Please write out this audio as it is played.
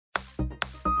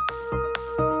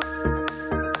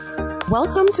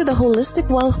Welcome to the Holistic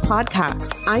Wealth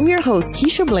Podcast. I'm your host,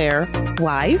 Keisha Blair,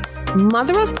 wife,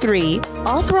 mother of 3,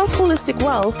 author of Holistic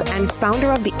Wealth, and founder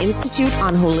of the Institute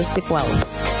on Holistic Wealth.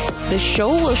 The show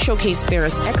will showcase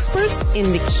various experts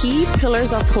in the key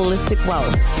pillars of holistic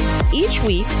wealth. Each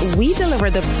week, we deliver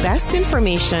the best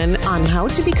information on how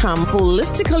to become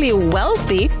holistically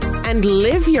wealthy and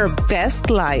live your best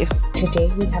life. Today,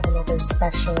 we have another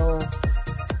special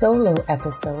solo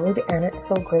episode, and it's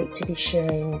so great to be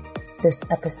sharing this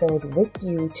episode with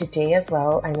you today as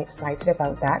well. I'm excited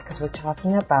about that because we're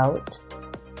talking about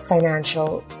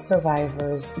financial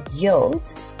survivors'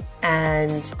 guilt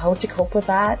and how to cope with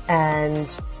that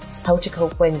and how to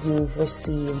cope when you've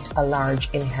received a large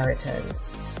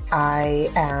inheritance.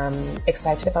 I am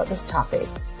excited about this topic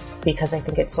because I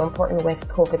think it's so important with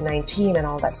COVID-19 and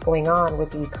all that's going on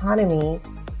with the economy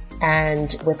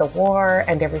and with the war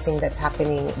and everything that's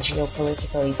happening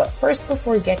geopolitically. But first,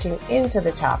 before getting into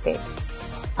the topic,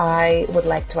 I would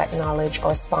like to acknowledge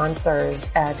our sponsors,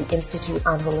 the Institute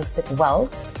on Holistic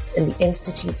Wealth. And the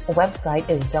Institute's website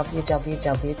is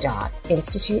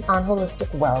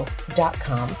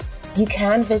www.instituteonholisticwealth.com. You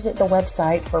can visit the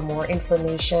website for more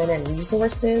information and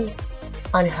resources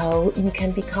on how you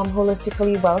can become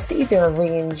holistically wealthy. There are a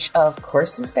range of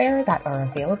courses there that are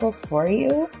available for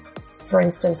you. For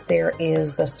instance, there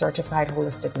is the Certified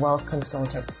Holistic Wealth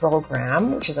Consultant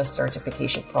Program, which is a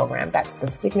certification program. That's the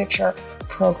signature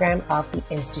program of the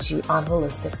Institute on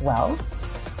Holistic Wealth.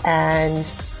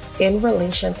 And in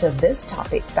relation to this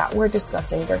topic that we're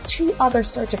discussing, there are 2 other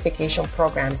certification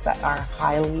programs that are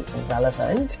highly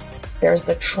relevant. There's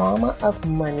the Trauma of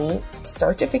Money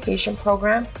Certification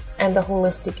Program and the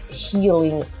Holistic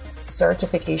Healing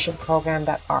Certification Program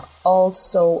that are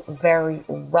also very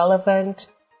relevant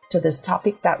to this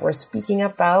topic that we're speaking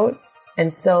about.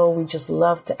 And so we just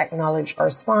love to acknowledge our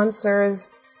sponsors,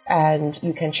 and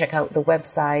you can check out the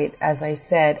website, as I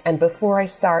said. And before I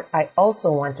start, I also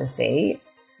want to say,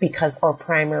 because our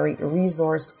primary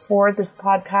resource for this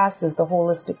podcast is the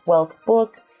Holistic Wealth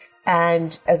book.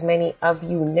 And as many of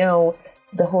you know,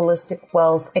 the Holistic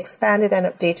Wealth expanded and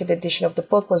updated edition of the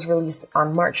book was released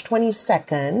on March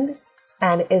 22nd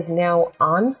and is now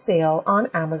on sale on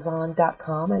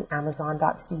Amazon.com and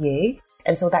Amazon.ca.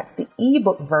 And so that's the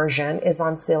ebook version is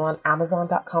on sale on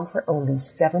Amazon.com for only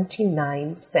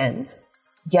 79 cents.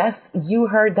 Yes, you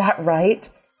heard that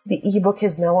right. The ebook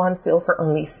is now on sale for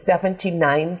only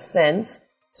 79 cents.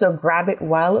 So grab it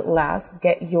while it lasts,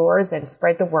 get yours and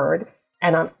spread the word.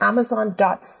 And on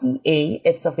Amazon.ca,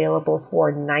 it's available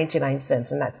for 99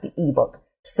 cents, and that's the ebook.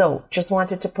 So just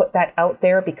wanted to put that out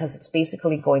there because it's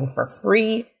basically going for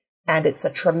free, and it's a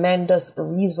tremendous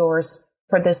resource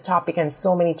for this topic and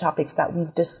so many topics that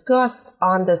we've discussed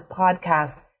on this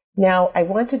podcast. Now, I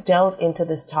want to delve into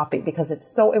this topic because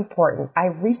it's so important. I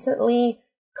recently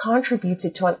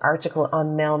contributed to an article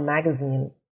on Mel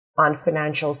Magazine on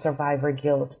financial survivor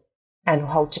guilt and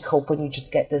how to cope when you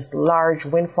just get this large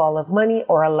windfall of money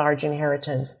or a large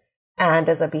inheritance. And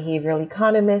as a behavioral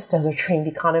economist, as a trained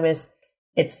economist,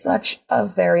 it's such a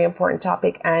very important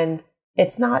topic. And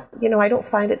it's not, I don't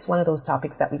find it's one of those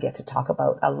topics that we get to talk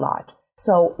about a lot.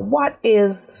 So what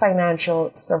is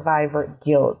financial survivor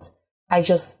guilt? I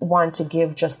just want to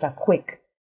give just a quick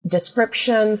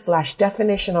description /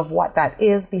 definition of what that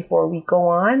is before we go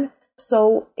on.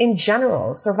 So in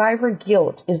general, survivor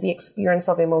guilt is the experience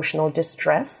of emotional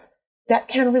distress that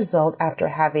can result after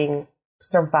having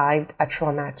survived a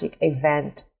traumatic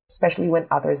event, especially when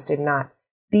others did not.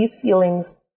 These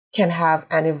feelings can have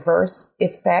an adverse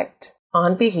effect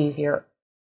on behavior,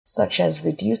 such as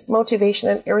reduced motivation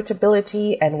and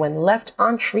irritability, and when left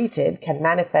untreated, can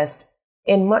manifest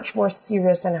in much more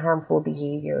serious and harmful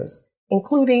behaviors,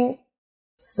 including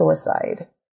suicide.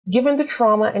 Given the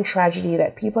trauma and tragedy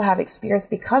that people have experienced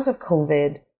because of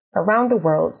COVID around the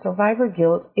world, survivor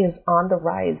guilt is on the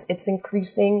rise. It's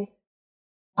increasing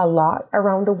a lot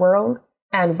around the world.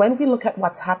 And when we look at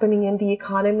what's happening in the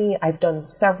economy, I've done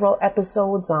several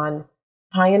episodes on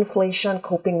high inflation,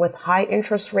 coping with high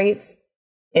interest rates.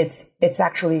 It's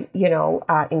actually,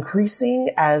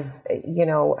 increasing as,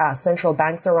 central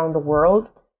banks around the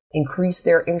world increase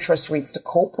their interest rates to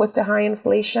cope with the high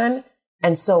inflation.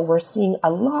 And so we're seeing a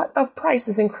lot of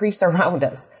prices increase around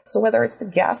us. So whether it's the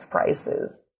gas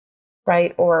prices,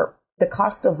 right, or the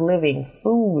cost of living,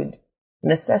 food,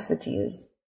 necessities,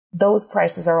 those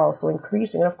prices are also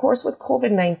increasing. And of course, with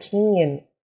COVID-19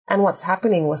 and what's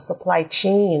happening with supply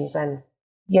chains and,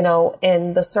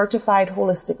 in the Certified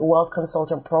Holistic Wealth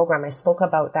Consultant Program, I spoke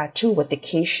about that too, with the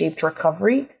K-shaped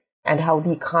recovery and how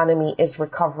the economy is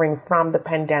recovering from the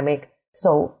pandemic.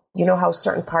 So, you know how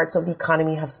certain parts of the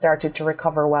economy have started to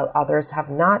recover while others have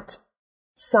not.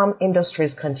 Some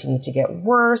industries continue to get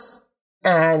worse,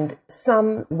 and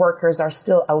some workers are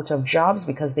still out of jobs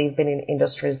because they've been in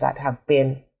industries that have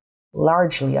been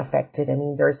largely affected. I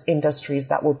mean, there's industries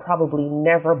that will probably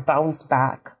never bounce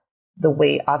back the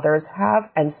way others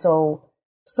have. And so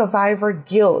survivor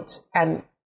guilt and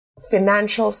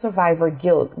financial survivor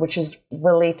guilt, which is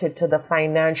related to the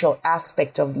financial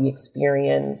aspect of the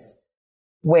experience,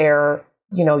 where,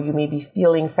 you may be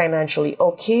feeling financially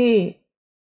okay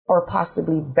or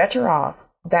possibly better off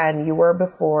than you were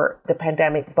before the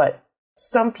pandemic, but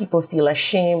some people feel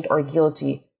ashamed or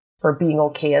guilty for being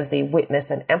okay as they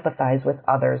witness and empathize with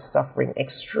others suffering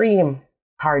extreme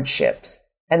hardships.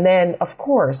 And then, of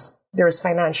course, there's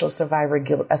financial survivor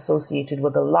guilt associated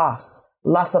with the loss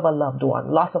of a loved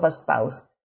one, loss of a spouse,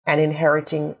 and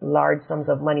inheriting large sums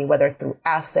of money, whether through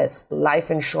assets, life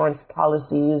insurance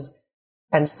policies,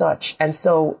 and such. And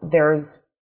so there's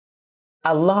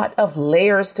a lot of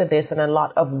layers to this and a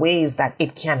lot of ways that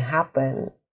it can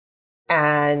happen.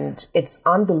 And it's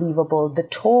unbelievable the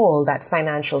toll that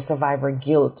financial survivor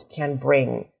guilt can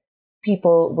bring.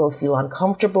 People will feel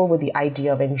uncomfortable with the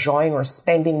idea of enjoying or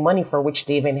spending money for which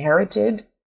they've inherited,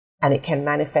 and it can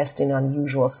manifest in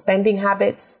unusual spending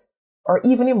habits or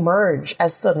even emerge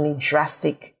as suddenly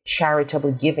drastic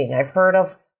charitable giving. I've heard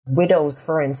of widows,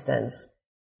 for instance,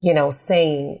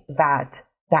 saying that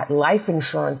life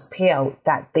insurance payout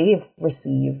that they've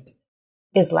received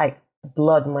is like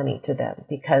blood money to them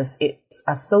because it's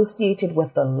associated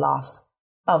with the loss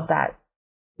of that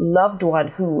loved one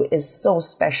who is so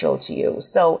special to you.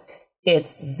 So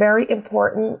it's very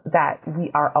important that we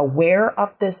are aware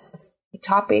of this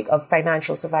topic of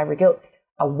financial survivor guilt,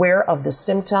 aware of the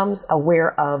symptoms,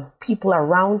 aware of people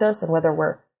around us and whether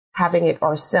we're having it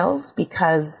ourselves,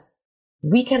 because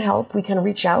we can help, we can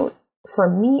reach out. For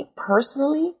me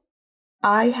personally,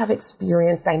 I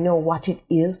know what it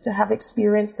is to have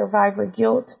experienced survivor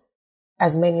guilt.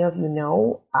 As many of you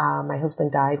know, my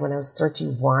husband died when I was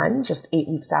 31, just 8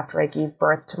 weeks after I gave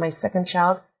birth to my second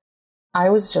child. I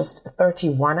was just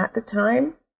 31 at the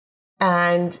time,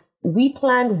 and we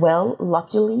planned well.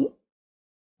 Luckily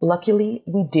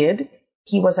we did.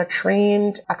 He was a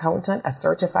trained accountant, a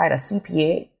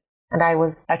CPA, and I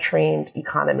was a trained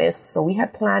economist. So we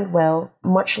had planned well,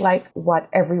 much like what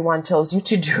everyone tells you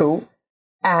to do.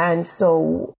 And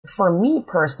so for me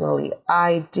personally,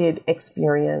 I did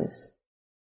experience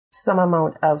some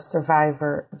amount of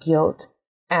survivor guilt.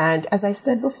 And as I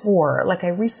said before, I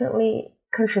recently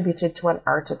contributed to an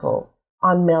article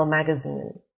on Mail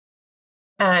magazine.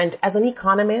 And as an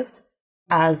economist,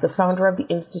 as the founder of the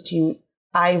Institute,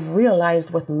 I've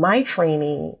realized with my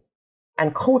training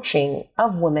and coaching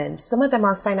of women, some of them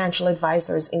are financial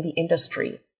advisors in the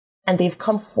industry. And they've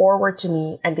come forward to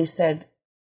me and they said,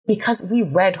 because we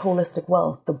read Holistic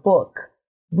Wealth, the book,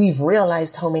 we've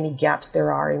realized how many gaps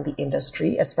there are in the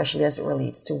industry, especially as it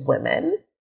relates to women.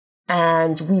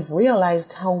 And we've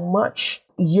realized how much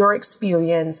your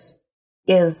experience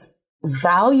is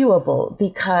valuable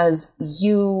because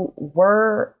you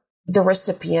were the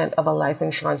recipient of a life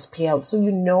insurance payout. So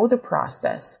you know the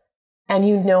process and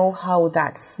you know how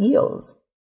that feels.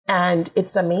 And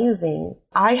it's amazing.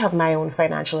 I have my own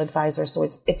financial advisor, so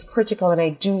it's critical. And I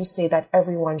do say that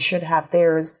everyone should have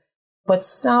theirs. But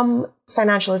some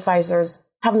financial advisors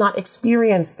have not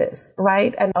experienced this,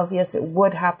 right? And obvious it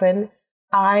would happen.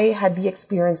 I had the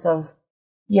experience of,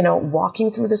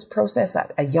 walking through this process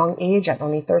at a young age, at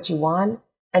only 31.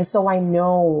 And so I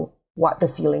know what the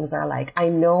feelings are like. I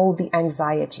know the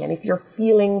anxiety. And if you're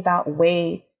feeling that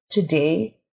way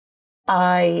today,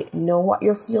 I know what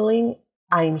you're feeling.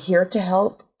 I'm here to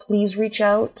help. Please reach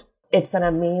out. It's an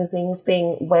amazing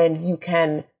thing when you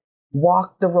can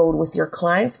walk the road with your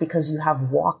clients because you have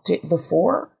walked it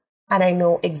before. And I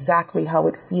know exactly how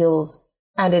it feels.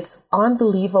 And it's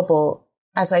unbelievable,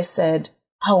 as I said,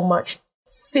 how much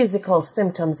physical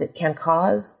symptoms it can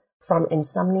cause, from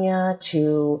insomnia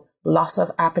to loss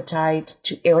of appetite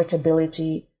to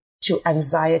irritability to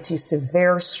anxiety,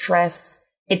 severe stress.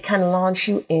 It can launch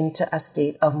you into a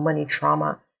state of money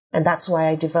trauma. And that's why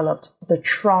I developed the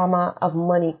Trauma of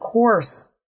Money course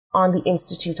on the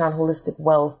Institute on Holistic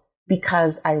Wealth,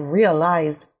 because I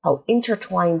realized how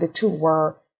intertwined the two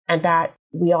were and that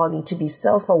we all need to be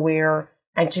self-aware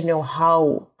and to know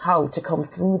how to come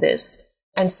through this.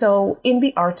 And so in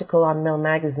the article on Mail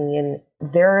magazine,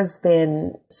 there's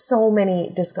been so many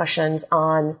discussions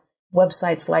on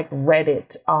websites like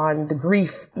Reddit, on the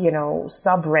grief,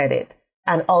 subreddit,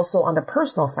 and also on the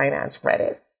personal finance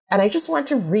Reddit. And I just want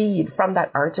to read from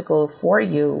that article for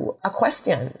you a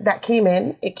question that came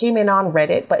in. It came in on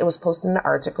Reddit, but it was posted in the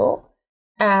article.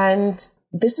 And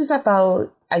this is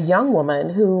about a young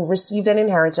woman who received an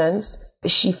inheritance.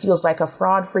 She feels like a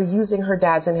fraud for using her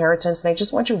dad's inheritance. And I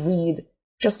just want to read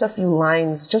just a few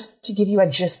lines just to give you a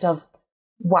gist of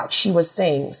what she was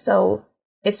saying. So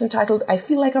it's entitled, I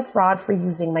feel like a fraud for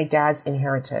using my dad's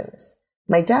inheritance.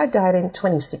 My dad died in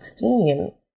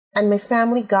 2016 and my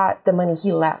family got the money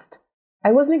he left.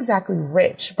 I wasn't exactly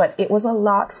rich, but it was a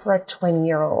lot for a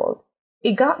 20-year-old.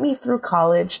 It got me through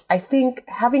college. I think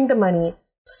having the money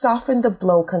softened the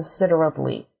blow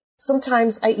considerably.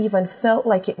 Sometimes I even felt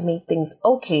like it made things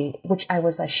okay, which I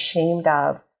was ashamed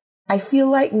of. I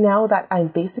feel like now that I'm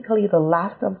basically the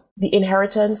last of the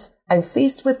inheritance, I'm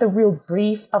faced with the real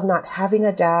grief of not having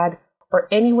a dad or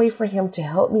any way for him to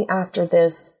help me after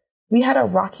this. We had a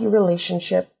rocky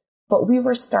relationship, but we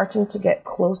were starting to get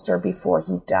closer before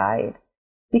he died.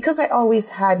 Because I always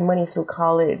had money through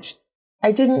college,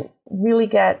 I didn't really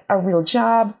get a real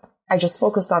job. I just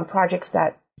focused on projects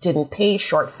that didn't pay,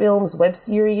 short films, web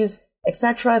series,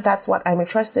 etc. That's what I'm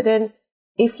interested in.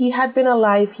 If he had been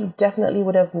alive, he definitely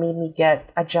would have made me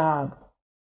get a job.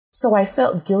 So I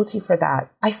felt guilty for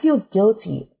that. I feel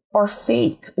guilty or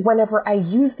fake whenever I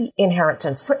use the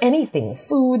inheritance for anything,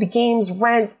 food, games,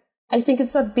 rent. I think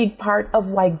it's a big part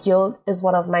of why guilt is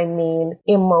one of my main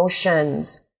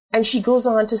emotions. And she goes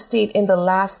on to state in the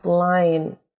last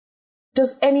line,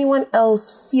 does anyone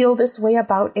else feel this way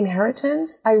about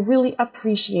inheritance? I really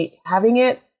appreciate having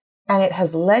it, and it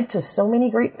has led to so many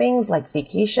great things like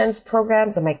vacations,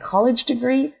 programs, and my college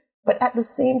degree. But at the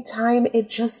same time, it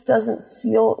just doesn't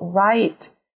feel right.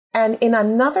 And in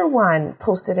another one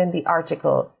posted in the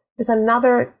article, there's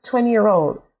another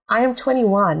 20-year-old. I am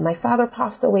 21. My father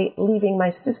passed away, leaving my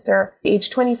sister, age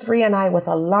 23, and I with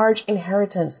a large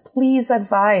inheritance. Please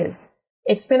advise.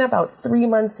 It's been about 3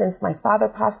 months since my father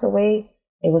passed away.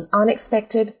 It was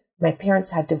unexpected. My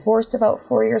parents had divorced about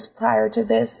 4 years prior to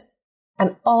this,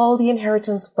 and all the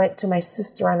inheritance went to my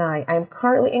sister and I. I am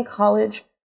currently in college,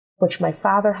 which my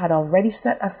father had already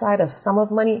set aside a sum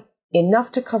of money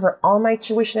enough to cover all my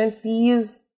tuition and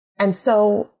fees. And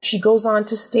so she goes on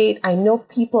to state, I know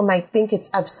people might think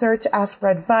it's absurd to ask for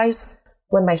advice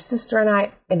when my sister and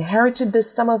I inherited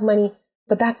this sum of money,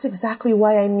 but that's exactly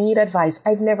why I need advice.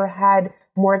 I've never had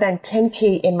more than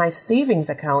 10K in my savings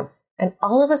account, and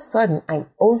all of a sudden I'm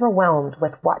overwhelmed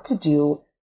with what to do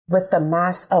with the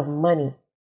mass of money.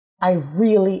 I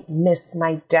really miss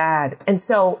my dad. And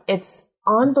so it's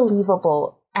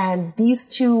unbelievable. And these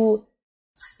two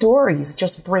stories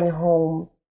just bring home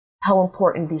how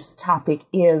important this topic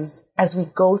is as we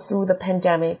go through the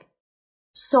pandemic.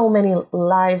 So many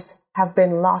lives have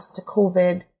been lost to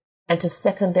COVID and to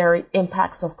secondary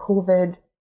impacts of COVID,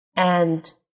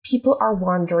 and people are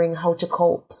wondering how to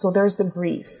cope. So there's the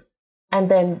grief,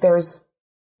 and then there's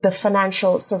the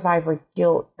financial survivor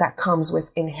guilt that comes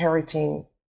with inheriting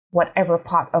whatever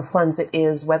pot of funds it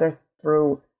is, whether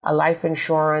through a life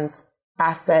insurance,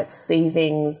 assets,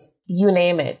 savings, you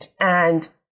name it. And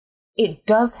it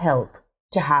does help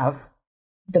to have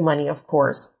the money, of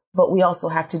course, but we also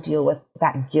have to deal with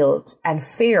that guilt and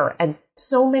fear. And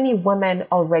so many women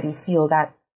already feel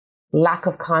that lack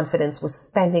of confidence with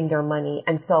spending their money.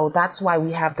 And so that's why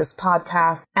we have this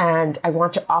podcast. And I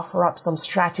want to offer up some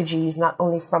strategies, not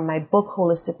only from my book,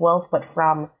 Holistic Wealth, but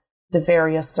from the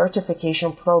various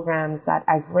certification programs that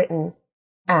I've written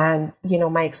and,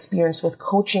 my experience with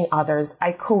coaching others.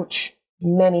 I coach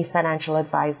many financial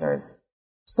advisors.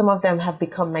 Some of them have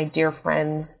become my dear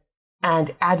friends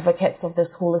and advocates of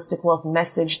this holistic wealth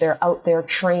message. They're out there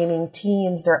training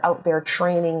teens. They're out there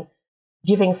training,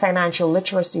 giving financial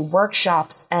literacy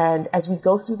workshops. And as we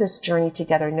go through this journey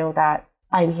together, know that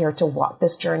I'm here to walk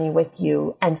this journey with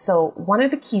you. And so one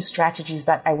of the key strategies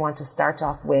that I want to start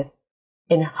off with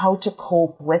in how to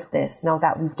cope with this, now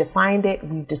that we've defined it,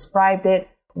 we've described it,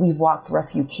 we've walked through a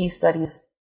few case studies,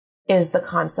 is the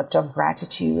concept of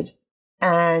gratitude.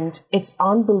 And it's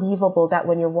unbelievable that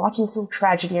when you're walking through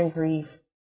tragedy and grief,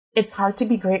 it's hard to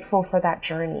be grateful for that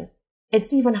journey.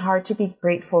 It's even hard to be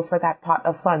grateful for that pot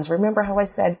of funds. Remember how I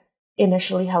said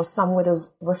initially how some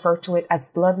widows refer to it as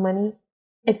blood money?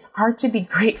 It's hard to be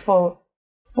grateful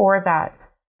for that.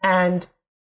 And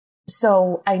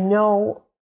so I know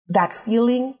that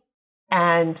feeling,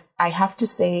 and I have to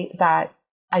say that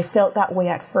I felt that way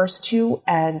at first too,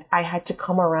 and I had to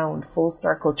come around full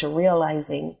circle to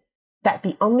realizing that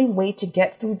the only way to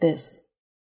get through this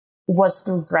was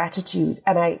through gratitude.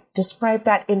 And I describe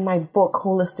that in my book,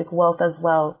 Holistic Wealth, as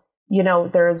well.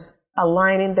 There's a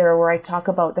line in there where I talk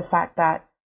about the fact that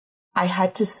I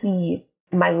had to see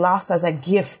my loss as a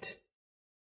gift,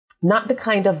 not the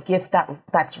kind of gift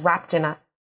that's wrapped in a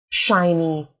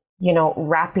shiny,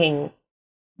 wrapping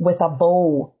with a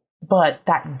bow but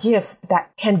that gift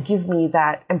that can give me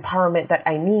that empowerment that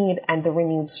I need and the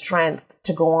renewed strength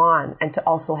to go on and to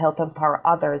also help empower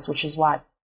others, which is what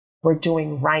we're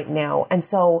doing right now. And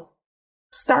so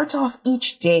start off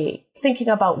each day thinking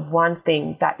about one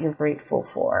thing that you're grateful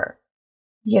for.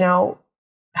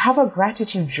 Have a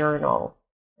gratitude journal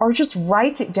or just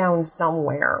write it down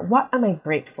somewhere. What am I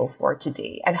grateful for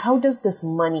today? And how does this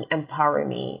money empower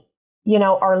me?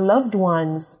 Our loved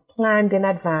ones planned in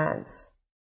advance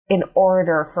in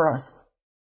order for us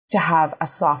to have a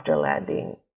softer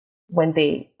landing when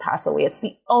they pass away. It's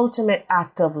the ultimate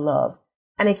act of love.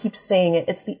 And I keep saying it,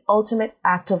 it's the ultimate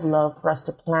act of love for us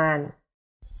to plan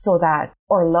so that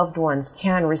our loved ones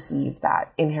can receive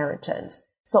that inheritance.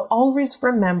 So always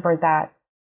remember that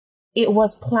it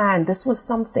was planned. This was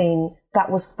something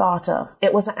that was thought of.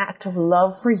 It was an act of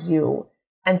love for you.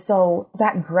 And so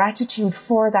that gratitude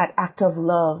for that act of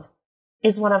love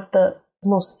is one of the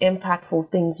most impactful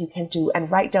things you can do.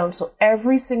 And write down. So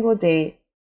every single day,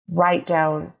 write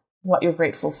down what you're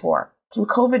grateful for. Through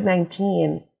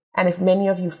COVID-19, and if many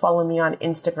of you follow me on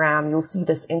Instagram, you'll see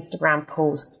this Instagram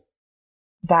post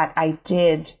that I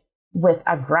did with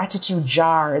a gratitude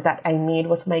jar that I made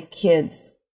with my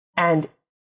kids. And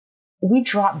we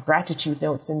drop gratitude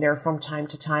notes in there from time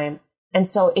to time. And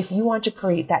so if you want to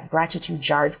create that gratitude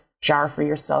jar for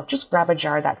yourself, just grab a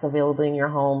jar that's available in your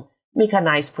home, make a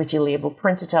nice pretty label,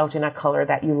 print it out in a color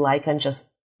that you like and just,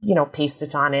 paste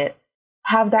it on it.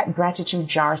 Have that gratitude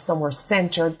jar somewhere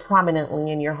centered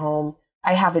prominently in your home.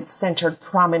 I have it centered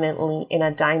prominently in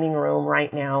a dining room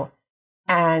right now.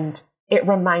 And it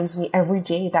reminds me every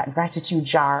day, that gratitude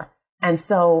jar. And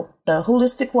so the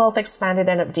Holistic Wealth Expanded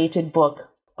and Updated book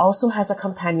also has a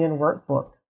companion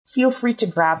workbook. Feel free to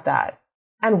grab that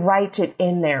and write it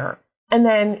in there. And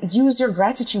then use your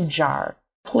gratitude jar.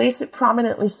 Place it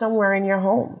prominently somewhere in your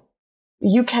home.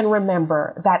 You can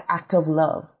remember that act of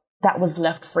love that was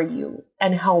left for you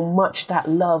and how much that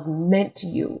love meant to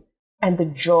you and the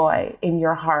joy in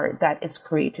your heart that it's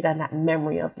created and that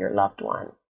memory of your loved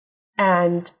one.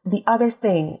 And the other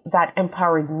thing that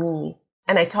empowered me,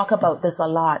 and I talk about this a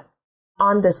lot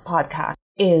on this podcast,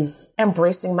 is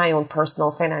embracing my own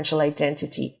personal financial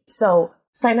identity. So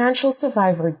financial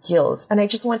survivor guilt, and I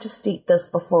just want to state this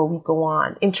before we go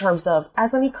on, in terms of,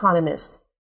 as an economist,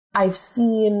 I've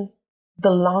seen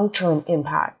the long-term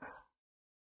impacts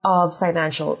of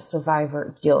financial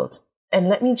survivor guilt. And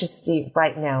let me just state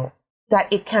right now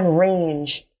that it can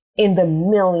range in the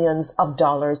millions of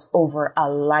dollars over a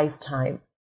lifetime.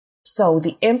 So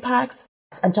the impacts,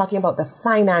 I'm talking about the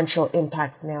financial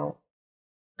impacts now,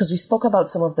 because we spoke about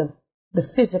some of the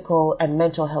physical and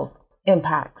mental health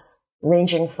impacts,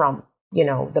 ranging from,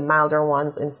 the milder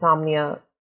ones, insomnia,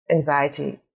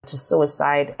 anxiety, to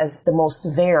suicide as the most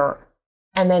severe.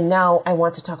 And then now I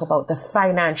want to talk about the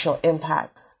financial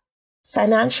impacts.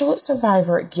 Financial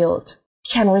survivor guilt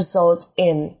can result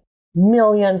in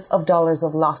millions of dollars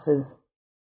of losses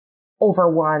over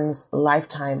one's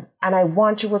lifetime. And I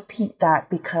want to repeat that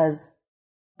because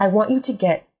I want you to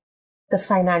get the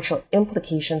financial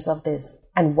implications of this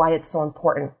and why it's so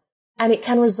important. And it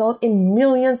can result in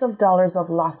millions of dollars of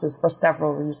losses for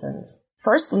several reasons.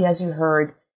 Firstly, as you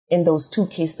heard in those 2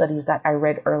 case studies that I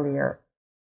read earlier,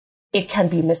 it can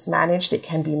be mismanaged. It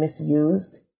can be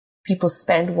misused. People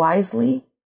spend wisely.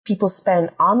 People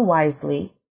spend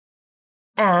unwisely.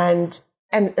 And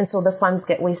so the funds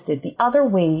get wasted. The other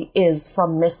way is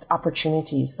from missed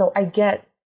opportunities. So I get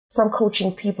from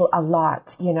coaching people a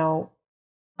lot,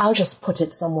 I'll just put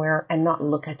it somewhere and not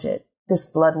look at it. This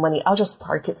blood money, I'll just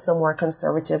park it somewhere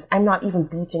conservative. I'm not even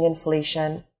beating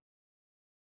inflation.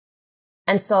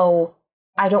 And so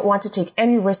I don't want to take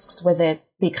any risks with it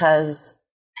because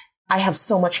I have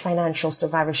so much financial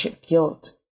survivorship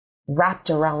guilt wrapped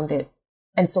around it.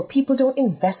 And so people don't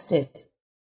invest it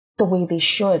the way they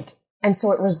should. And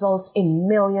so it results in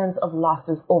millions of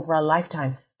losses over a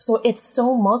lifetime. So it's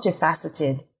so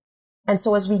multifaceted. And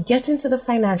so as we get into the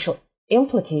financial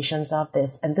implications of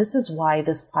this, and this is why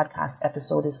this podcast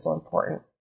episode is so important,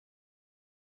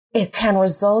 it can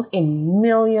result in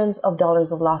millions of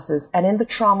dollars of losses. And in the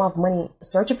Trauma of Money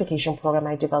certification program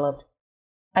I developed,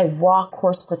 I walk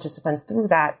course participants through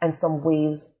that and some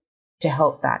ways to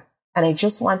help that. And I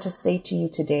just want to say to you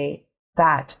today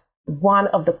that one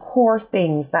of the core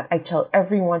things that I tell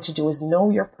everyone to do is know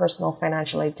your personal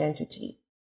financial identity.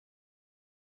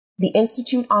 The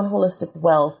Institute on Holistic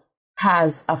Wealth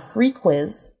has a free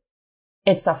quiz.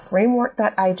 It's a framework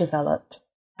that I developed.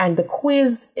 And the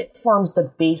quiz, it forms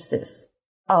the basis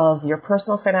of your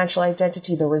personal financial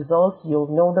identity, the results.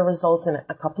 You'll know the results in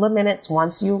a couple of minutes.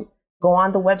 Once you go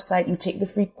on the website, you take the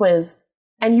free quiz,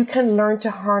 And you can learn to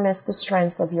harness the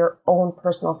strengths of your own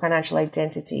personal financial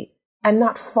identity and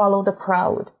not follow the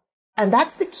crowd. And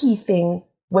that's the key thing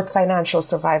with financial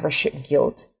survivorship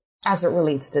guilt as it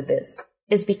relates to this,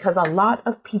 is because a lot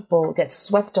of people get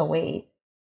swept away.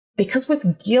 Because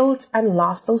with guilt and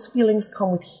loss, those feelings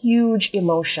come with huge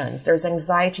emotions. There's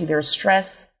anxiety, there's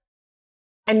stress,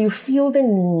 and you feel the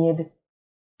need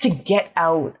to get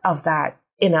out of that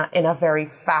in a very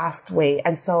fast way.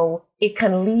 And so it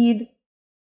can lead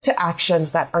to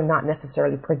actions that are not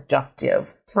necessarily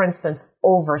productive. For instance,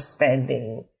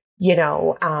 overspending,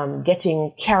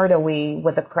 getting carried away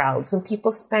with the crowd. Some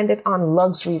people spend it on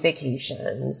luxury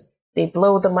vacations. They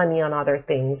blow the money on other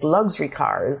things, luxury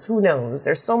cars, who knows?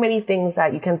 There's so many things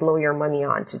that you can blow your money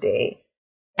on today.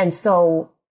 And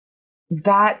so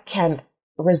that can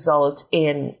result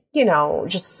in,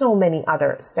 just so many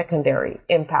other secondary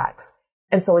impacts.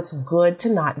 And so it's good to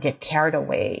not get carried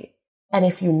away. And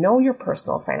if you know your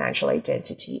personal financial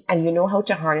identity and you know how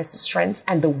to harness the strengths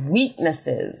and the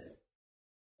weaknesses,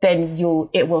 then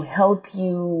it will help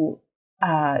you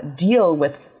deal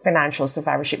with financial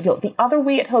survivorship guilt. The other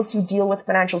way it helps you deal with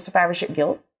financial survivorship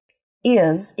guilt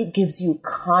is it gives you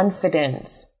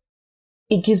confidence.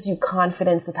 It gives you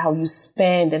confidence of how you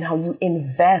spend and how you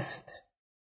invest.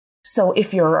 So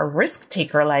if you're a risk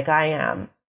taker like I am,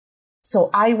 so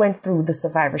I went through the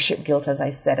survivorship guilt, as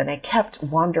I said, and I kept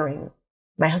wondering.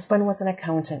 My husband was an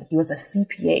accountant. He was a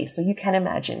CPA. So you can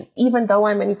imagine, even though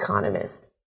I'm an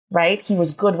economist, right? He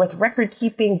was good with record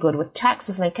keeping, good with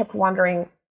taxes. And I kept wondering,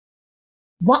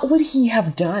 what would he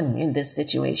have done in this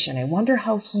situation? I wonder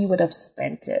how he would have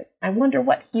spent it. I wonder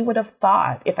what he would have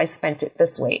thought if I spent it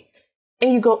this way.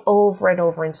 And you go over and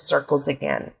over in circles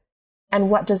again. And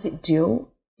what does it do?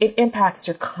 It impacts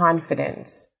your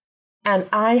confidence. And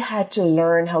I had to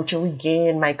learn how to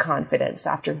regain my confidence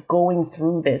after going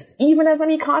through this, even as an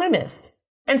economist.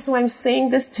 And so I'm saying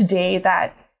this today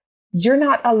that you're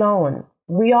not alone.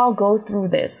 We all go through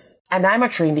this. And I'm a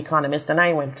trained economist and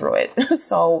I went through it.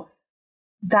 So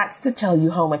that's to tell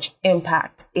you how much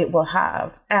impact it will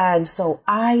have. And so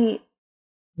I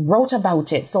wrote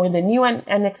about it. So in the new and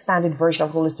expanded version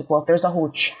of Holistic Wealth, there's a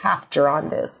whole chapter on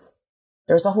this.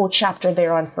 There's a whole chapter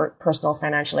there on personal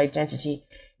financial identity.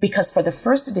 Because for the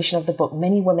first edition of the book,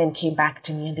 many women came back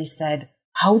to me and they said,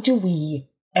 how do we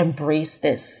embrace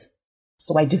this?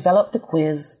 So I developed the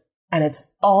quiz and it's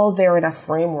all there in a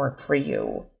framework for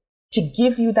you to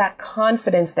give you that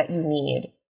confidence that you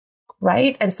need,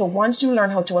 right? And so once you learn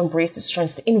how to embrace the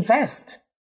strengths, to invest,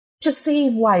 to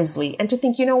save wisely, and to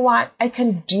think, you know what, I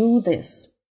can do this.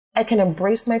 I can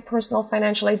embrace my personal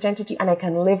financial identity and I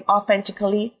can live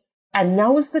authentically. And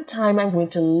now is the time I'm going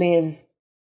to live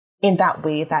in that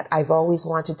way that I've always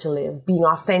wanted to live, being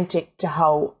authentic to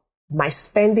how my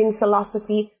spending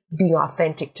philosophy, being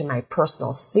authentic to my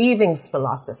personal savings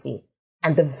philosophy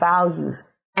and the values.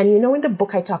 And in the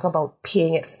book, I talk about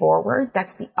paying it forward.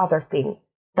 That's the other thing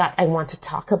that I want to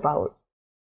talk about.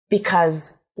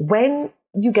 Because when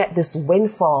you get this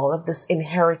windfall of this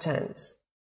inheritance,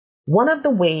 one of the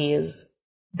ways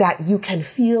that you can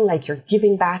feel like you're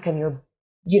giving back and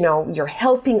you're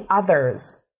helping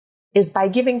others is by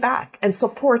giving back and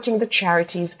supporting the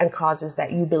charities and causes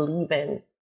that you believe in.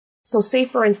 So say,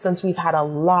 for instance, we've had a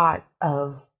lot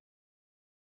of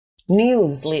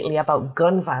news lately about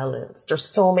gun violence. There's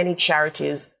so many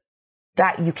charities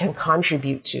that you can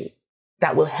contribute to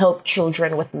that will help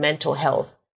children with mental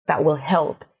health, that will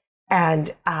help.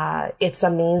 And it's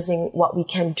amazing what we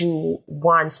can do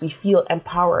once we feel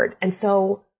empowered. And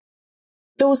so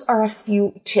those are a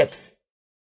few tips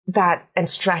and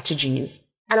strategies.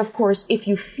 And of course, if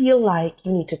you feel like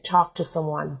you need to talk to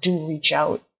someone, do reach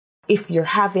out. If you're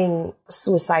having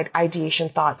suicide ideation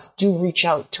thoughts, do reach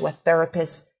out to a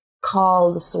therapist.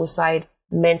 Call the suicide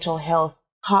mental health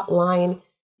hotline.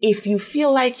 If you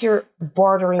feel like you're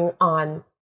bordering on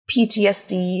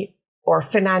PTSD or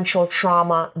financial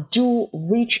trauma, do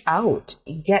reach out,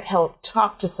 get help,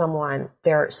 talk to someone.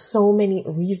 There are so many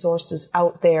resources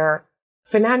out there.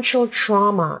 Financial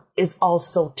trauma is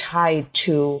also tied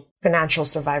to financial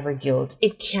survivor guilt.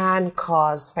 It can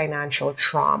cause financial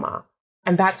trauma.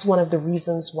 And that's one of the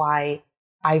reasons why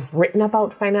I've written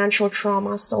about financial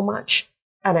trauma so much.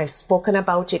 And I've spoken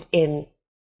about it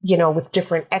with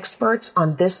different experts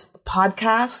on this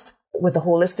podcast with a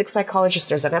holistic psychologist.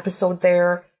 There's an episode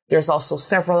there. There's also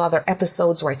several other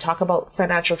episodes where I talk about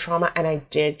financial trauma. And I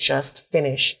did just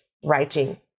finish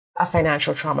writing a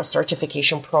financial trauma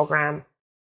certification program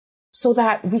so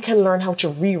that we can learn how to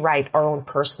rewrite our own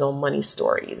personal money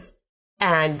stories.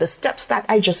 And the steps that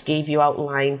I just gave you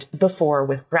outlined before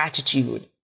with gratitude,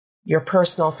 your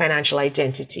personal financial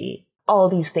identity, all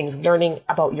these things, learning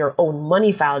about your own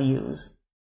money values.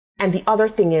 And the other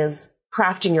thing is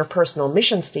crafting your personal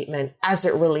mission statement as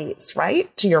it relates,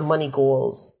 right, to your money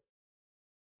goals.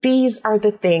 These are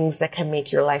the things that can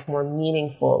make your life more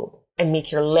meaningful and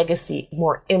make your legacy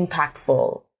more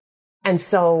impactful. And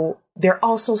so there are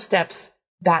also steps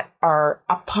that are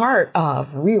a part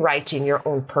of rewriting your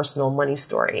own personal money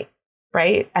story,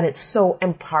 right? And it's so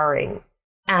empowering.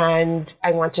 And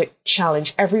I want to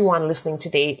challenge everyone listening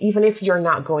today, even if you're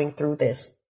not going through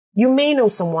this, you may know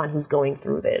someone who's going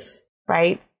through this,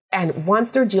 right? And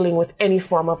once they're dealing with any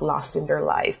form of loss in their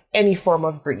life, any form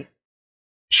of grief,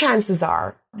 chances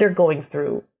are they're going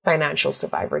through financial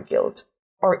survivor guilt.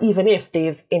 Or even if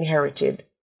they've inherited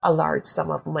a large sum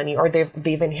of money, or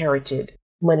they've inherited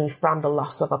money from the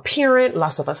loss of a parent,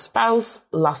 loss of a spouse,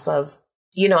 loss of,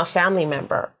 a family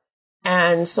member.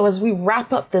 And so as we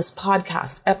wrap up this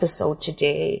podcast episode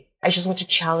today, I just want to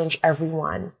challenge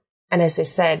everyone. And as I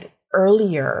said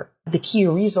earlier, the key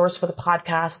resource for the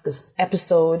podcast, this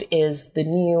episode, is the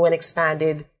new and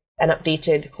expanded and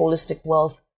updated Holistic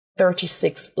Wealth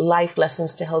 36 life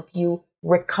lessons to help you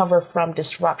recover from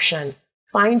disruption,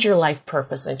 find your life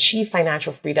purpose, and achieve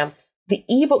financial freedom. The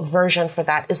ebook version for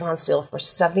that is on sale for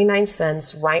 79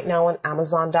 cents right now on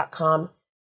Amazon.com.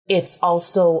 It's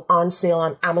also on sale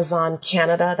on Amazon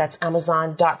Canada. That's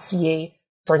Amazon.ca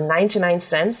for 99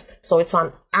 cents. So it's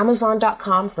on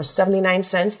Amazon.com for 79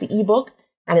 cents, the ebook,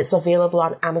 and it's available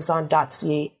on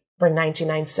Amazon.ca for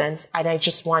 99 cents. And I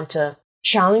just want to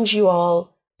challenge you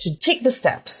all to take the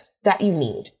steps that you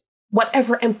need,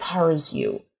 whatever empowers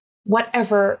you,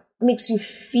 whatever makes you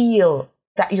feel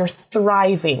that you're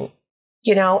thriving,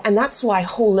 and that's why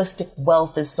holistic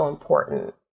wealth is so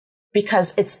important,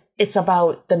 because it's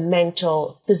about the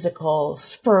mental, physical,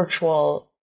 spiritual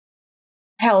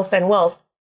health and wealth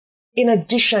in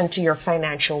addition to your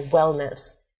financial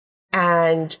wellness.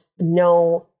 And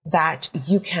know that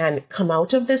you can come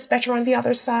out of this better on the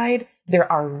other side.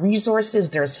 There are resources,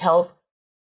 there's help.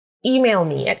 Email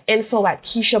me at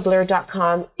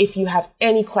info@KeishaBlair.com if you have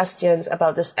any questions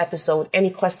about this episode,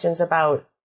 any questions about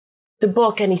the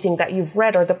book, anything that you've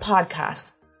read, or the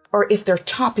podcast, or if there are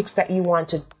topics that you want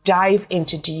to dive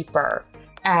into deeper.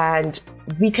 And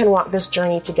we can walk this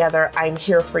journey together. I'm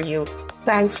here for you.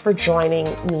 Thanks for joining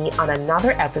me on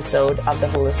another episode of the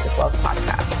Holistic Wealth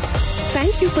Podcast.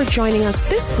 Thank you for joining us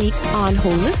this week on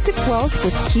Holistic Wealth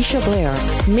with Keisha Blair.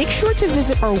 Make sure to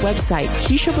visit our website,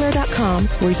 KeishaBlair.com,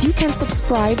 where you can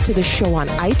subscribe to the show on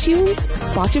iTunes,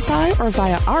 Spotify, or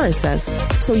via RSS,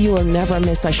 so you will never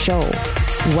miss a show.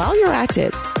 While you're at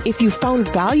it, if you found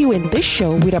value in this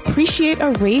show, we'd appreciate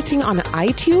a rating on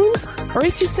iTunes, or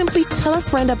if you simply tell a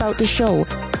friend about the show,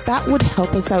 that would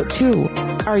help us out too.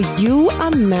 Are you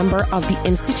a member of the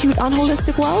Institute on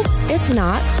Holistic Wealth? If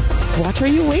not, what are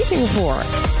you waiting for?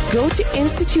 Go to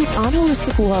Institute on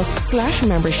Holistic Wealth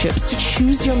 /memberships to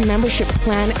choose your membership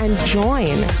plan and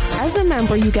join. As a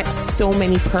member, you get so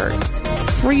many perks.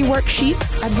 Free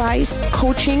worksheets, advice,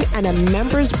 coaching, and a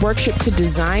member's workshop to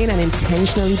design an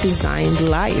intentionally designed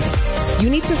life. You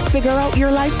need to figure out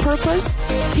your life purpose?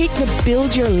 Take the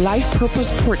Build Your Life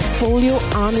Purpose Portfolio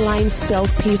online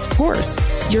self-paced course.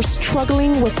 You're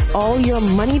struggling with all your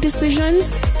money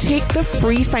decisions? Take the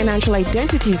free financial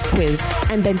identities quiz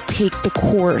and then take the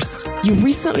course. You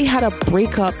recently had a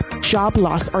breakup, job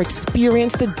loss, or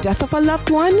experienced the death of a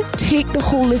loved one? Take the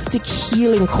Holistic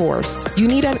Healing course. You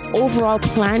need an overall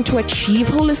plan to achieve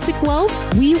holistic wealth?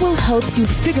 We will help you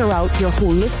figure out your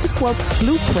holistic wealth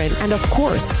blueprint. And of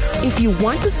course, if you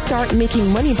want to start making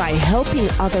money by helping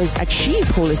others achieve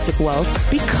holistic wealth,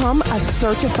 become a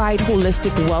certified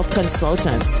holistic wealth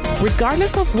consultant.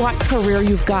 Regardless of what career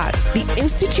you've got, the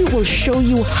Institute will show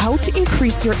you how to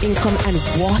increase your income and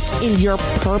walk in your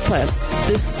purpose.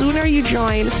 The sooner you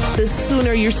join, the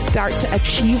sooner you start to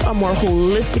achieve a more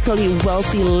holistically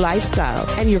wealthy lifestyle.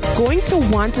 And you're going to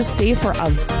want to stay for a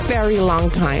very long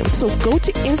time. So go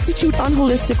to Institute on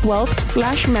Holistic Wealth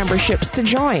 /memberships to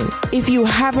join. If you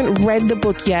haven't read the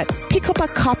book yet, pick up a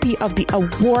copy of the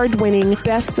award-winning,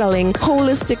 best-selling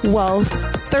Holistic Wealth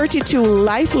 32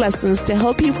 life lessons to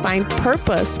help you find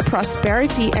purpose,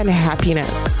 prosperity, and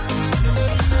happiness.